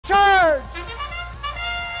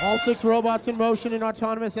All 6 robots in motion and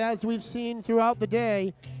autonomous, as we've seen throughout the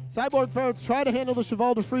day. Cyborg Ferrets try to handle the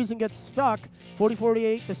Cheval de Frise and get stuck.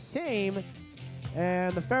 40-48 the same.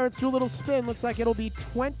 And the Ferrets do a little spin. Looks like it'll be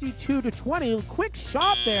 22-20. Quick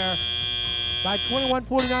shot there by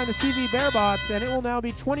 21-49 the CV Bearbots, and it will now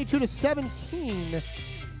be 22-17.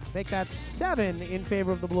 Make that 7 in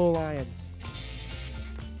favor of the Blue Alliance.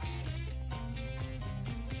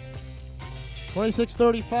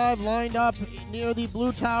 26-35 lined up near the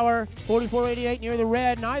blue tower. 44-88 near the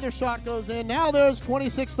red. Neither shot goes in. Now there's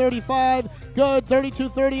 26-35. Good.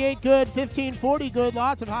 32-38. Good. 15-40. Good.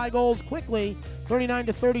 Lots of high goals quickly.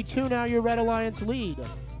 39-32 now your Red Alliance lead.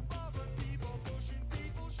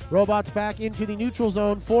 Robots back into the neutral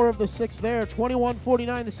zone. 4 of the 6 there.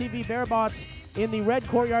 21-49 the CV Bearbots in the red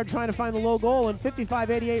courtyard trying to find the low goal. And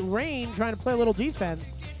 55-88 Rain trying to play a little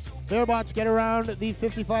defense. Bearbots get around the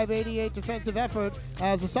 55-88 defensive effort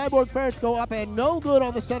as the Cyborg Ferrets go up and no good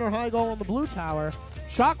on the center high goal on the blue tower.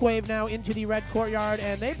 Shockwave now into the red courtyard,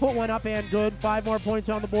 and they put one up and good. 5 more points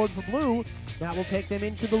on the board for blue. That will take them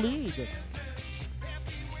into the lead.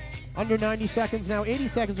 Under 90 seconds now, 80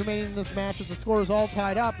 seconds remaining in this match as the score is all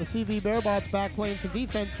tied up. The CV Bearbots back playing some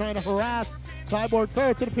defense, trying to harass Cyborg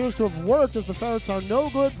Ferrets. It appears to have worked as the Ferrets are no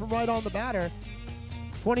good from right on the batter.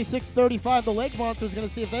 26-35, the Lake Monster is going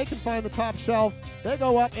to see if they can find the top shelf. They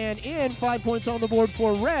go up and in. 5 points on the board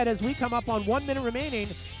for red as we come up on 1 minute remaining,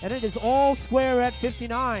 and it is all square at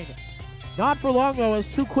 59. Not for long, though, as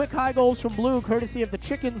 2 quick high goals from blue, courtesy of the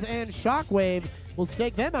Chickens and Shockwave, will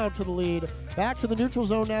stake them out to the lead. Back to the neutral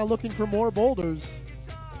zone now, looking for more boulders.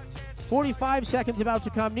 45 seconds about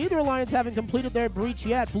to come. Neither alliance having completed their breach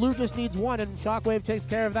yet. Blue just needs 1, and Shockwave takes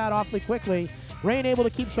care of that awfully quickly. Rain able to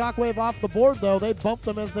keep Shockwave off the board, though. They bump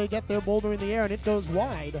them as they get their boulder in the air, and it goes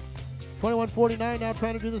wide. 21-49 now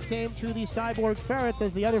trying to do the same to the Cyborg Ferrets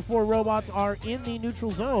as the other 4 robots are in the neutral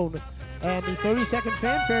zone. And the 30-second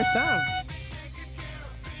fanfare sounds.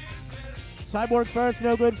 Cyborg Ferrets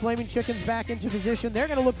no good. Flaming Chickens back into position. They're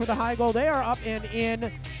going to look for the high goal. They are up and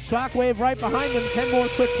in. Shockwave right behind them. 10 more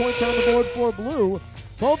quick points on the board for blue.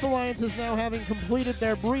 Both alliances now having completed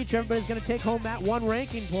their breach. Everybody's going to take home that 1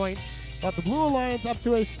 ranking point. But the Blue Alliance up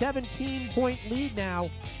to a 17-point lead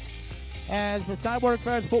now as the Cyborg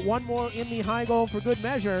Ferrets put 1 more in the high goal for good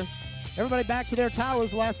measure. Everybody back to their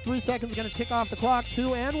towers. The last 3 seconds going to tick off the clock.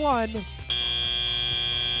 2 and 1.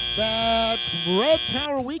 The red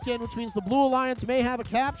tower weekend, which means the Blue Alliance may have a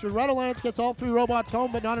capture. Red Alliance gets all 3 robots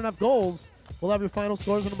home, but not enough goals. We'll have your final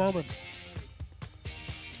scores in a moment.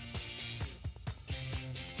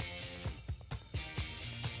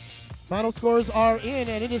 Final scores are in,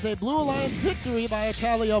 and it is a Blue Alliance victory by a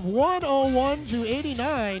tally of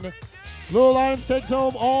 101-89. Blue Alliance takes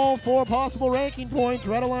home all 4 possible ranking points.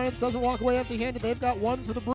 Red Alliance doesn't walk away empty-handed. They've got 1 for the Blue.